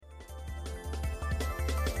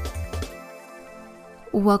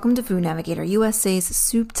Welcome to Food Navigator USA's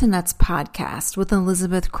Soup to Nuts podcast with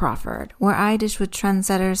Elizabeth Crawford, where I dish with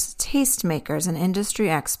trendsetters, tastemakers, and industry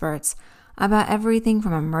experts about everything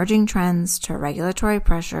from emerging trends to regulatory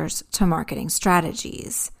pressures to marketing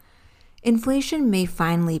strategies. Inflation may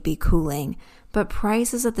finally be cooling, but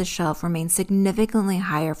prices at the shelf remain significantly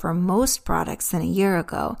higher for most products than a year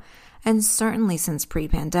ago, and certainly since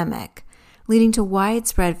pre-pandemic, leading to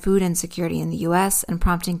widespread food insecurity in the U.S. and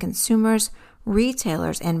prompting consumers,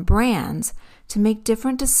 retailers, and brands to make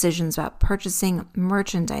different decisions about purchasing,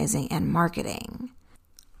 merchandising, and marketing.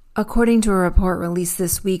 According to a report released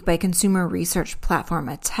this week by consumer research platform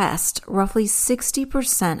Attest, roughly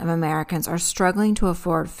 60% of Americans are struggling to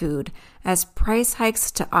afford food as price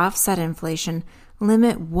hikes to offset inflation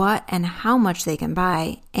limit what and how much they can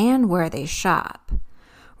buy and where they shop.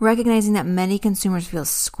 Recognizing that many consumers feel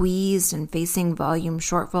squeezed and facing volume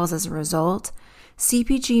shortfalls as a result,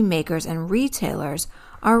 CPG makers and retailers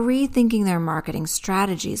are rethinking their marketing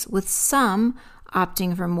strategies, with some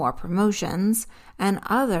opting for more promotions and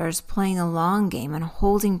others playing the long game and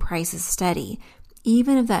holding prices steady,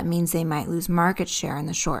 even if that means they might lose market share in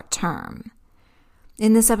the short term.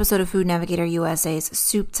 In this episode of Food Navigator USA's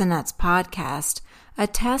Soup to Nuts podcast,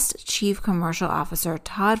 Attest Chief Commercial Officer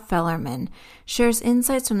Todd Fellerman shares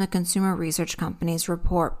insights from the consumer research company's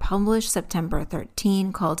report published September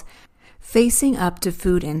 13 called Facing Up to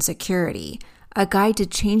Food Insecurity, a guide to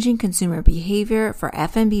changing consumer behavior for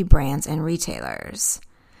F&B brands and retailers.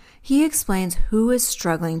 He explains who is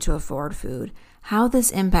struggling to afford food, how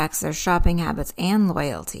this impacts their shopping habits and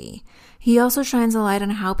loyalty. He also shines a light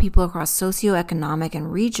on how people across socioeconomic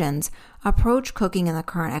and regions approach cooking in the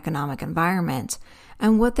current economic environment,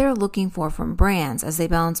 and what they're looking for from brands as they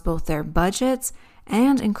balance both their budgets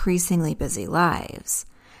and increasingly busy lives.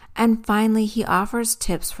 And finally, he offers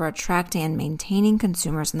tips for attracting and maintaining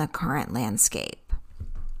consumers in the current landscape.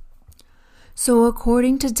 So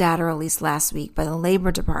according to data released last week by the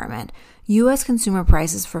Labor Department, U.S. consumer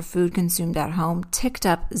prices for food consumed at home ticked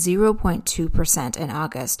up 0.2% in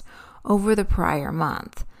August over the prior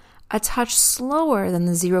month, a touch slower than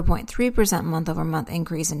the 0.3% month-over-month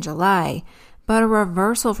increase in July, but a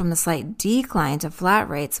reversal from the slight decline to flat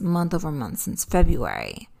rates month-over-month since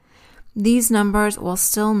February. These numbers, while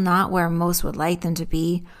still not where most would like them to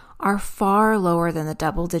be, are far lower than the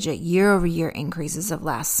double-digit year-over-year increases of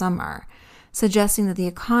last summer, suggesting that the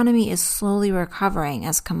economy is slowly recovering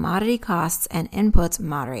as commodity costs and inputs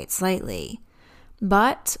moderate slightly.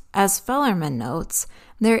 But, as Fellerman notes,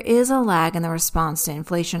 there is a lag in the response to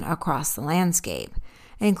inflation across the landscape,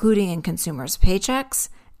 including in consumers' paychecks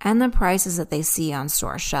and the prices that they see on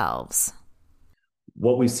store shelves.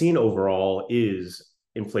 What we've seen overall is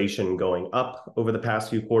inflation going up over the past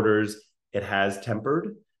few quarters. It has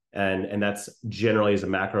tempered, and that's generally, as a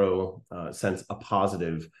macro sense, a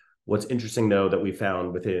positive. What's interesting, though, that we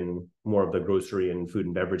found within more of the grocery and food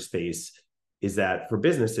and beverage space is that for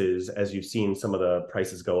businesses, as you've seen some of the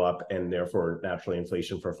prices go up and therefore naturally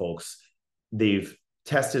inflation for folks, they've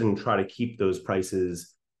tested and try to keep those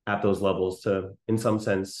prices at those levels to, in some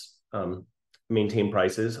sense, maintain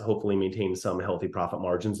prices, hopefully maintain some healthy profit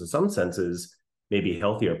margins, in some senses, maybe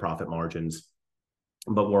healthier profit margins.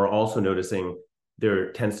 But we're also noticing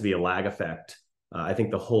there tends to be a lag effect. I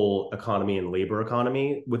think the whole economy and labor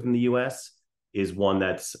economy within the US is one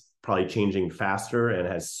that's probably changing faster and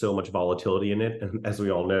has so much volatility in it. And as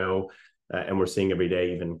we all know, and we're seeing every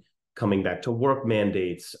day, even coming back to work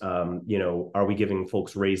mandates, are we giving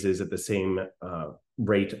folks raises at the same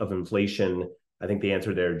rate of inflation? I think the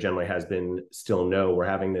answer there generally has been still no. We're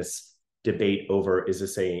having this debate over, is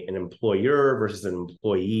this an employer versus an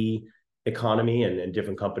employee economy, and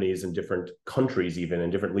different companies and different countries even,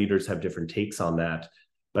 and different leaders have different takes on that.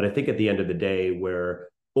 But I think at the end of the day, where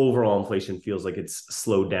overall inflation feels like it's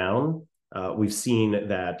slowed down, we've seen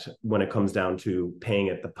that when it comes down to paying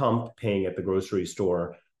at the pump, paying at the grocery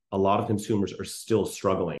store, a lot of consumers are still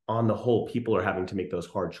struggling. On the whole, people are having to make those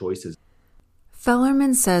hard choices.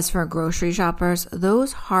 Fellerman says for grocery shoppers,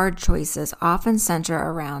 those hard choices often center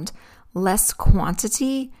around less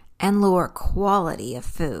quantity and lower quality of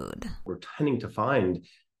food. We're tending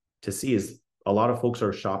to see is a lot of folks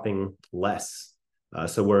are shopping less.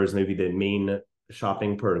 So whereas maybe the main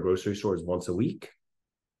shopping per grocery store is once a week,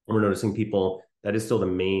 we're noticing people, that is still the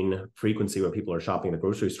main frequency where people are shopping at the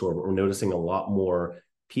grocery store, but we're noticing a lot more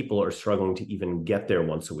people are struggling to even get there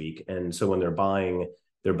once a week. And so when they're buying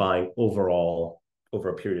overall over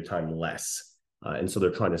a period of time less. And so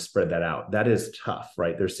they're trying to spread that out. That is tough,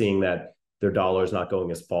 right? They're seeing that their dollar is not going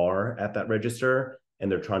as far at that register,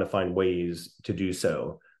 and they're trying to find ways to do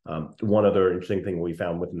so. One other interesting thing we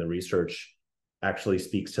found within the research actually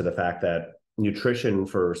speaks to the fact that nutrition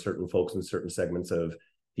for certain folks in certain segments of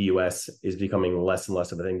the US is becoming less and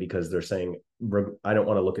less of a thing because they're saying, I don't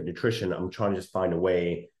want to look at nutrition. I'm trying to just find a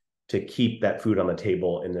way to keep that food on the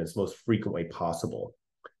table in its most frequent way possible.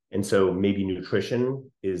 And so maybe nutrition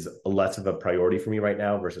is less of a priority for me right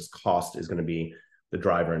now versus cost is going to be the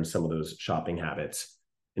driver in some of those shopping habits.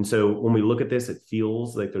 And so when we look at this, it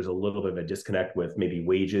feels like there's a little bit of a disconnect with maybe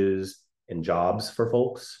wages and jobs for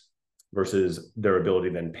folks versus their ability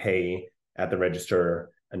to then pay at the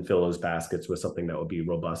register and fill those baskets with something that would be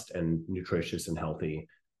robust and nutritious and healthy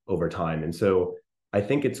over time. And so I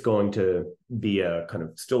think it's going to be a kind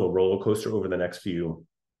of still a roller coaster over the next few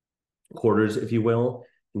quarters, if you will,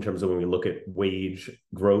 in terms of when we look at wage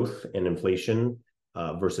growth and inflation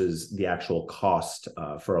versus the actual cost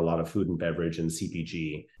for a lot of food and beverage and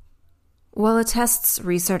CPG. Well, Attest's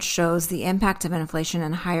research shows the impact of inflation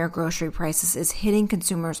and higher grocery prices is hitting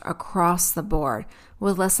consumers across the board,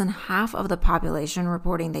 with less than half of the population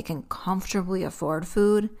reporting they can comfortably afford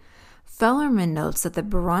food. Fellerman notes that the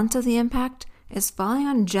brunt of the impact is falling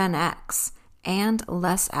on Gen X and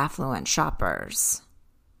less affluent shoppers.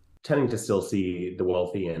 Tending to still see the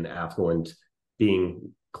wealthy and affluent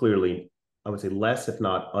being clearly, I would say, less, if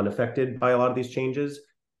not unaffected by a lot of these changes.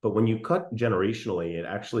 But when you cut generationally, it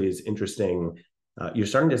actually is interesting. You're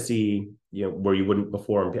starting to see, where you wouldn't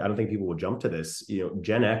before, and I don't think people would jump to this.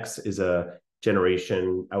 Gen X is a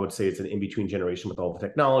generation, I would say it's an in-between generation with all the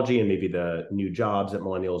technology and maybe the new jobs that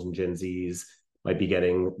millennials and Gen Zs might be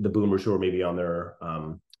getting. The boomers who are maybe on their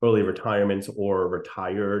early retirements or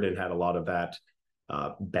retired and had a lot of that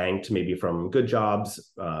banked maybe from good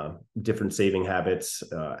jobs, different saving habits,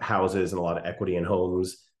 houses, and a lot of equity in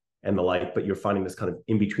homes and the like. But you're finding this kind of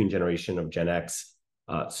in-between generation of Gen X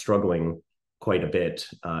struggling quite a bit.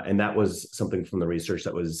 And that was something from the research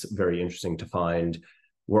that was very interesting to find.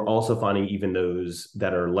 We're also finding even those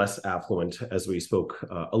that are less affluent, as we spoke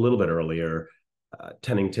a little bit earlier,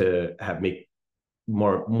 tending to make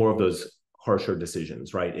more of those harsher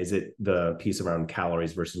decisions, right? Is it the piece around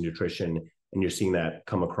calories versus nutrition? And you're seeing that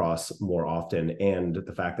come across more often, and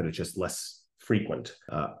the fact that it's just less frequent.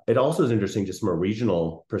 It also is interesting just from a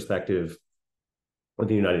regional perspective with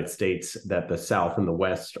the United States that the South and the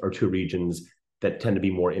West are two regions that tend to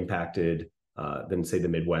be more impacted than, say, the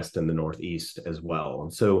Midwest and the Northeast as well.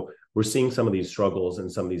 And so we're seeing some of these struggles in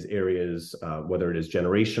some of these areas, whether it is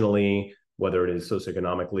generationally, whether it is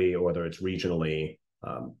socioeconomically, or whether it's regionally,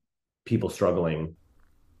 people struggling.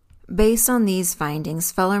 Based on these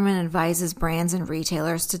findings, Fellerman advises brands and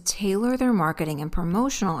retailers to tailor their marketing and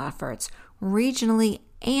promotional efforts regionally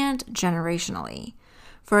and generationally.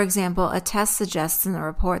 For example, Attest suggests in the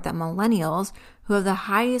report that millennials, who have the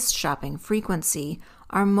highest shopping frequency,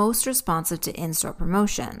 are most responsive to in-store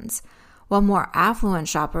promotions, while more affluent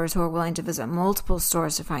shoppers who are willing to visit multiple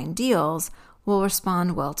stores to find deals will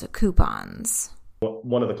respond well to coupons.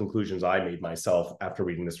 One of the conclusions I made myself after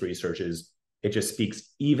reading this research is it just speaks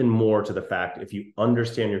even more to the fact, if you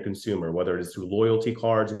understand your consumer, whether it is through loyalty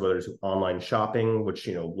cards, whether it's through online shopping, which,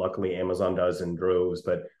 luckily Amazon does in droves,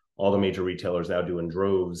 but all the major retailers now do in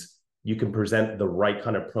droves, you can present the right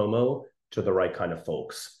kind of promo to the right kind of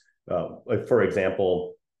folks. Like for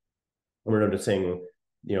example, we're noticing,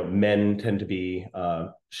 men tend to be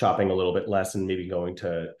shopping a little bit less and maybe going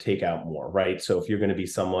to take out more, right? So if you're going to be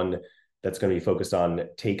someone that's going to be focused on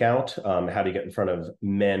takeout, how do you get in front of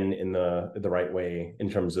men in the right way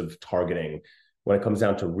in terms of targeting? When it comes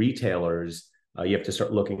down to retailers, you have to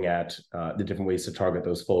start looking at the different ways to target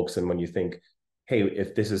those folks. And when you think, hey,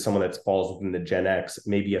 if this is someone that falls within the Gen X,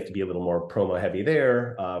 maybe you have to be a little more promo heavy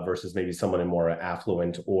there versus maybe someone in more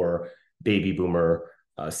affluent or baby boomer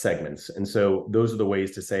segments. And so those are the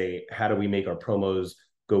ways to say, how do we make our promos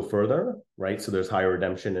go further, right? So there's higher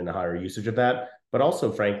redemption and a higher usage of that. But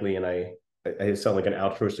also, frankly, and I sound like an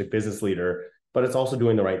altruistic business leader, but it's also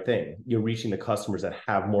doing the right thing. You're reaching the customers that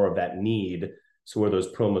have more of that need. So where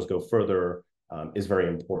those promos go further is very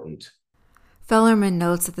important. Fellerman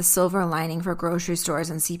notes that the silver lining for grocery stores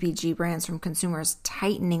and CPG brands from consumers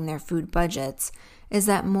tightening their food budgets is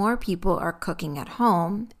that more people are cooking at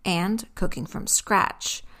home and cooking from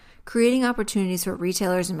scratch, creating opportunities for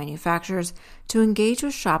retailers and manufacturers to engage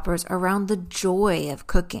with shoppers around the joy of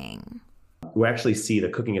cooking. We actually see the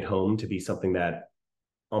cooking at home to be something that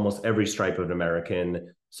almost every stripe of an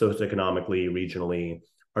American, socioeconomically, regionally,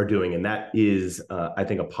 are doing. And that is, I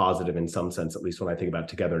think, a positive in some sense, at least when I think about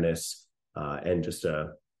togetherness and just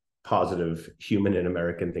a positive human and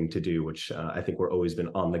American thing to do, which I think we're always been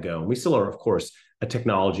on the go. And we still are, of course, a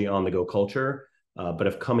technology on the go culture, but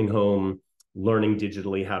if coming home, learning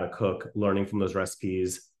digitally how to cook, learning from those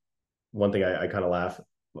recipes. One thing I kind of laugh,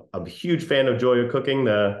 I'm a huge fan of Joy of Cooking,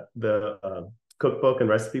 the cookbook and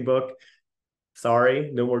recipe book. Sorry,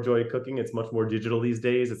 no more Joy of Cooking. It's much more digital these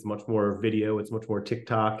days. It's much more video. It's much more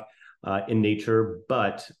TikTok in nature.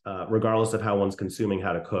 But regardless of how one's consuming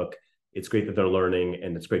how to cook, it's great that they're learning,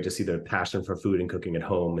 and it's great to see their passion for food and cooking at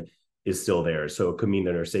home is still there. So it could mean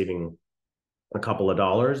that they're saving a couple of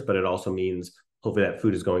dollars, but it also means hopefully that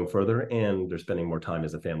food is going further and they're spending more time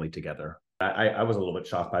as a family together. I was a little bit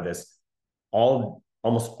shocked by this.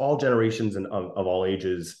 Almost all generations and of all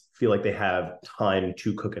ages feel like they have time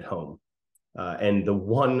to cook at home. And the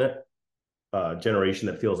one generation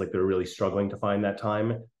that feels like they're really struggling to find that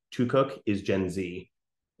time to cook is Gen Z.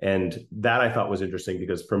 And that I thought was interesting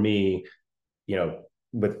because for me,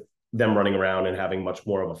 with them running around and having much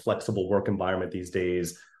more of a flexible work environment these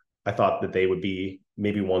days, I thought that they would be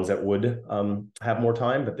maybe ones that would have more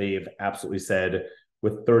time, but they've absolutely said,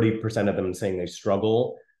 with 30% of them saying they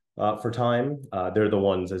struggle for time, they're the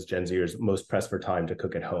ones as Gen Zers most pressed for time to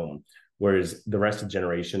cook at home. Whereas the rest of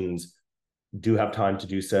generations do have time to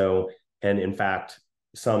do so. And in fact,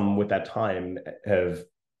 some with that time have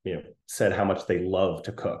said how much they love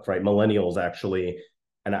to cook, right? Millennials actually,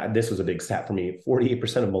 and this was a big stat for me, 48%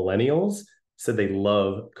 of millennials said they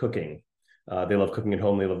love cooking. They love cooking at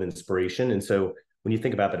home. They love inspiration. And so when you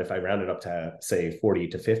think about that, if I round it up to say 40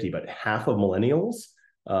 to 50, but half of millennials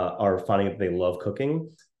are finding that they love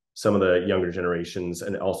cooking. Some of the younger generations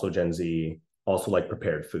and also Gen Z also like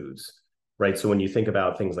prepared foods, right? So when you think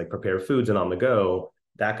about things like prepared foods and on the go,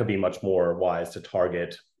 that could be much more wise to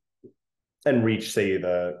target and reach, say,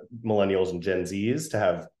 the millennials and Gen Zs to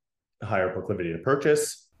have a higher proclivity to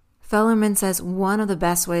purchase. Fellerman says one of the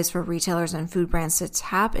best ways for retailers and food brands to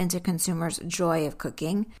tap into consumers' joy of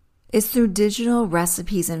cooking is through digital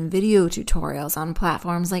recipes and video tutorials on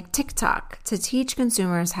platforms like TikTok to teach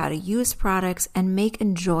consumers how to use products and make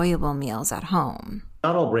enjoyable meals at home.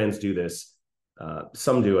 Not all brands do this.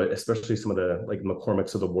 Some do it, especially some of the like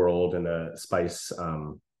McCormick's of the world and the spice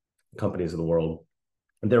companies of the world.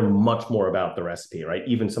 And they're much more about the recipe, right?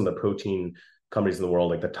 Even some of the protein companies in the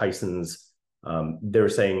world, like the Tysons, they're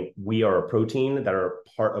saying we are a protein that are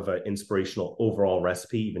part of an inspirational overall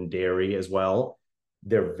recipe, even dairy as well.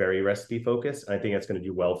 They're very recipe focused. And I think that's going to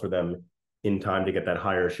do well for them in time to get that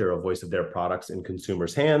higher share of voice of their products in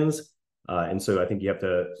consumers' hands. And so I think you have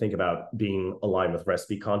to think about being aligned with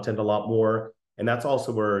recipe content a lot more. And that's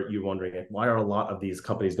also where you're wondering, why are a lot of these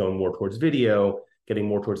companies going more towards video, getting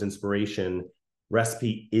more towards inspiration?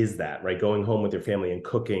 Recipe is that, right? Going home with your family and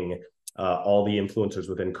cooking. All the influencers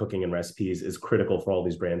within cooking and recipes is critical for all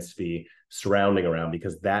these brands to be surrounding around,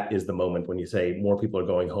 because that is the moment when you say more people are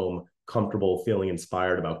going home comfortable, feeling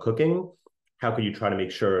inspired about cooking. How can you try to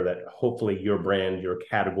make sure that hopefully your brand, your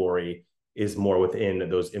category is more within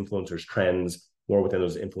those influencers' trends, more within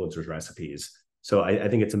those influencers' recipes? So I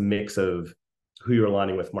think it's a mix of who you're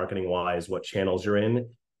aligning with marketing wise, what channels you're in,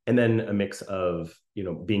 and then a mix of,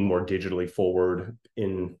 being more digitally forward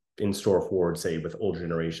in store forward, say with older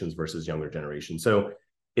generations versus younger generations. So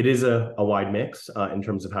it is a wide mix in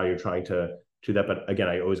terms of how you're trying to do that. But again,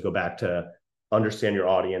 I always go back to understand your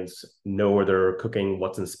audience, know where they're cooking,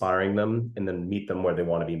 what's inspiring them, and then meet them where they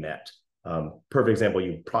want to be met. Perfect example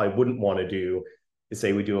you probably wouldn't want to do is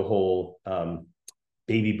say we do a whole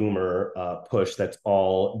baby boomer push that's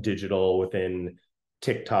all digital within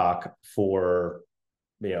TikTok for,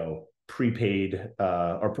 prepaid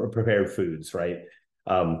or prepared foods, right?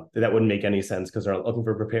 That wouldn't make any sense because they're looking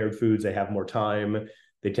for prepared foods. They have more time.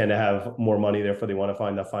 They tend to have more money. Therefore, they want to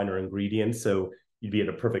find the finer ingredients. So you'd be at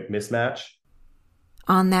a perfect mismatch.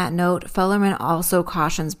 On that note, Fellerman also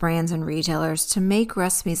cautions brands and retailers to make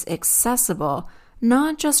recipes accessible,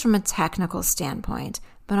 not just from a technical standpoint,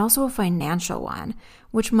 but also a financial one,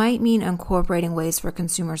 which might mean incorporating ways for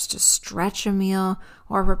consumers to stretch a meal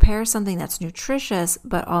or prepare something that's nutritious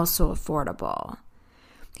but also affordable.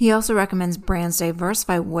 He also recommends brands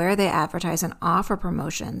diversify where they advertise and offer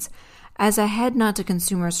promotions as a head nod to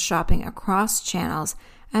consumers shopping across channels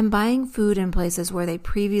and buying food in places where they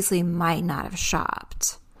previously might not have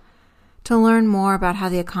shopped. To learn more about how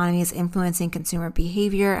the economy is influencing consumer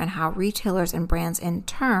behavior and how retailers and brands in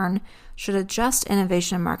turn should adjust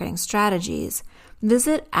innovation and marketing strategies,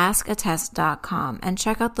 visit askatest.com and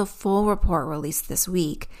check out the full report released this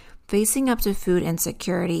week, Facing Up to Food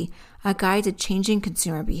Insecurity, a guide to changing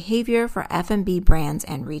consumer behavior for F&B brands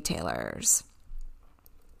and retailers.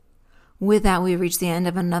 With that, we've reached the end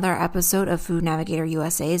of another episode of Food Navigator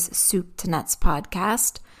USA's Soup to Nuts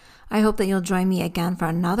podcast. I hope that you'll join me again for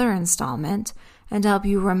another installment, and to help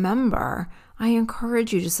you remember, I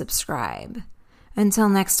encourage you to subscribe. Until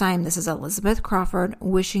next time, this is Elizabeth Crawford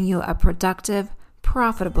wishing you a productive,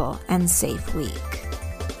 profitable, and safe week.